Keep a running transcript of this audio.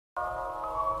A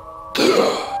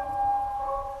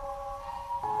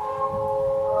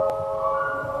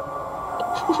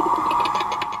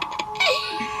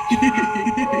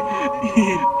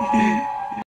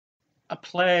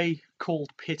play called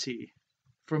Pity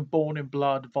from Born in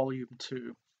Blood, Volume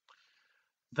 2.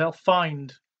 They'll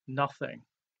find nothing.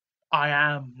 I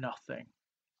am nothing.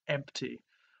 Empty.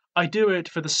 I do it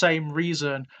for the same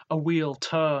reason a wheel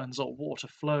turns or water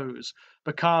flows,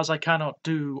 because I cannot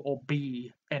do or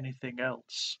be anything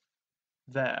else.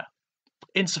 There.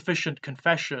 Insufficient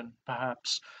confession,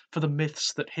 perhaps, for the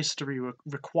myths that history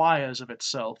requires of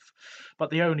itself, but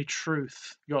the only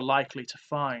truth you're likely to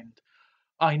find.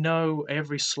 I know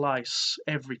every slice,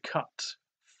 every cut,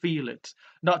 feel it,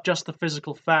 not just the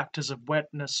physical factors of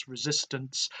wetness,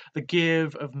 resistance, the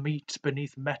give of meat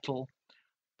beneath metal,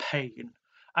 pain,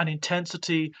 an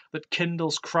intensity that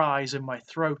kindles cries in my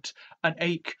throat, an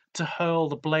ache to hurl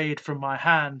the blade from my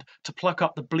hand, to pluck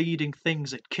up the bleeding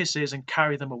things it kisses and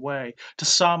carry them away, to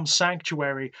some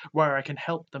sanctuary where I can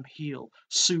help them heal,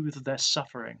 soothe their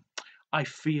suffering. I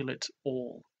feel it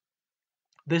all.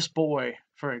 This boy,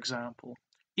 for example,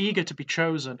 eager to be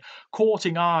chosen,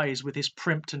 courting eyes with his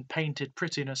primped and painted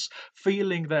prettiness,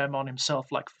 feeling them on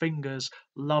himself like fingers,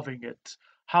 loving it.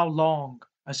 How long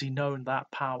has he known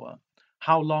that power?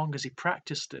 How long has he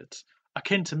practiced it?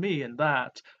 Akin to me in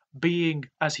that, being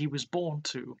as he was born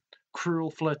to, cruel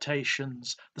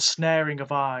flirtations, the snaring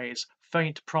of eyes,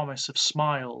 faint promise of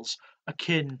smiles,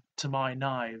 akin to my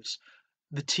knives.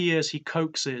 The tears he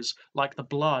coaxes, like the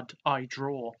blood I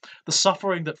draw. The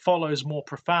suffering that follows more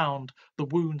profound, the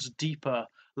wounds deeper,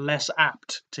 less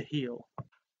apt to heal.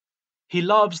 He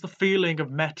loves the feeling of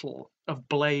metal, of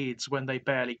blades when they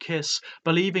barely kiss,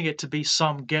 believing it to be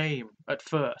some game at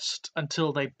first,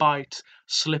 until they bite,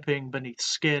 slipping beneath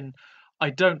skin. I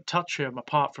don't touch him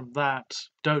apart from that,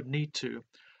 don't need to,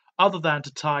 other than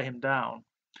to tie him down.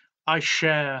 I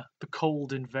share the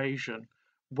cold invasion,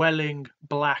 welling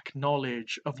black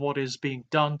knowledge of what is being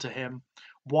done to him,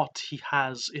 what he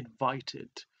has invited.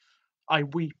 I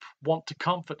weep, want to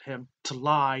comfort him, to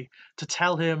lie, to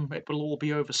tell him it will all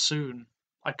be over soon.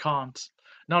 I can't,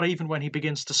 not even when he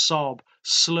begins to sob,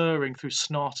 slurring through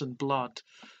snot and blood.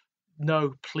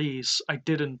 No, please, I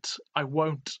didn't, I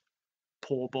won't.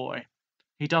 Poor boy.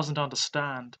 He doesn't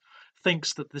understand,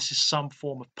 thinks that this is some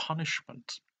form of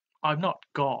punishment. I'm not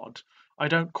God. I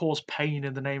don't cause pain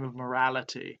in the name of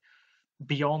morality.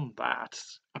 Beyond that,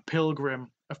 a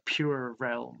pilgrim of purer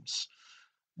realms.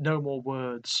 No more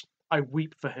words. I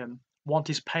weep for him, want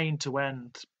his pain to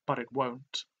end, but it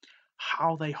won't.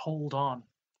 How they hold on.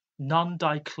 None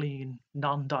die clean,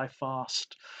 none die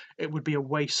fast. It would be a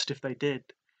waste if they did.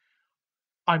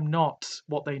 I'm not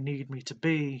what they need me to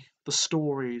be, the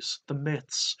stories, the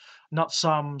myths, not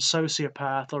some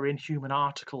sociopath or inhuman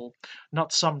article,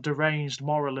 not some deranged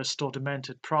moralist or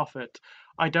demented prophet.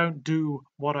 I don't do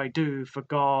what I do for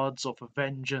gods or for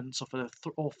vengeance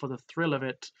or for the thrill of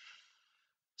it.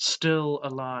 Still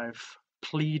alive,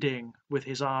 pleading with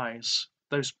his eyes,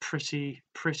 those pretty,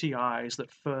 pretty eyes that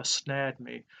first snared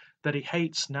me, that he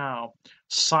hates now,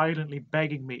 silently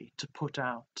begging me to put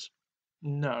out.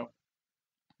 No.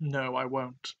 No, I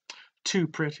won't. Too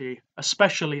pretty,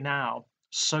 especially now.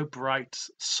 So bright,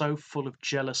 so full of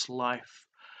jealous life.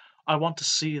 I want to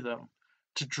see them,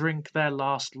 to drink their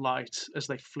last light as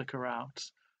they flicker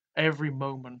out. Every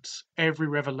moment, every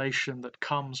revelation that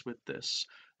comes with this,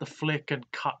 the flick and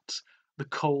cut, the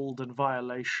cold and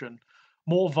violation,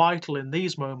 more vital in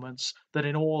these moments than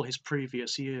in all his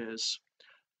previous years.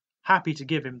 Happy to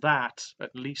give him that,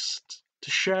 at least,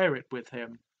 to share it with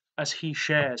him, as he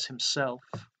shares himself.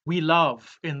 We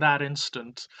love in that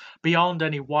instant, beyond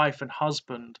any wife and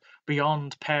husband,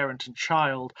 beyond parent and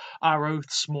child, our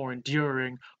oaths more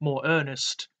enduring, more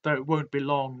earnest, though it won't be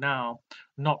long now,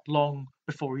 not long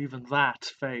before even that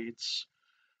fades.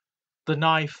 The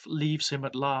knife leaves him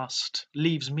at last,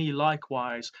 leaves me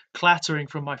likewise, clattering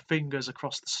from my fingers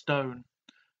across the stone.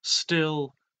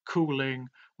 Still, cooling,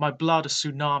 my blood a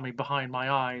tsunami behind my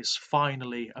eyes,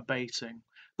 finally abating.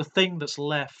 The thing that's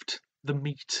left, the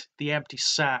meat, the empty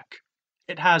sack,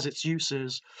 it has its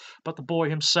uses, but the boy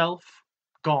himself,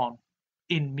 gone,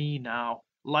 in me now,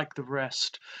 like the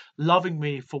rest, loving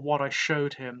me for what I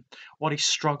showed him, what he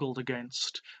struggled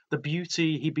against, the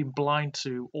beauty he'd been blind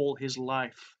to all his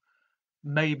life.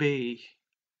 Maybe,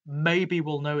 maybe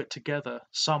we'll know it together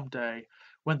some day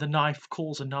when the knife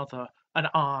calls another and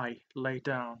I lay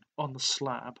down on the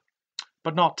slab.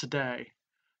 But not today.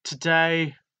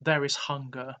 Today there is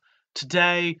hunger.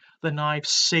 Today the knives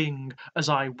sing as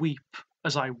I weep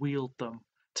as I wield them.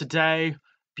 Today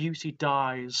beauty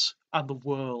dies and the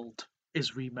world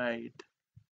is remade.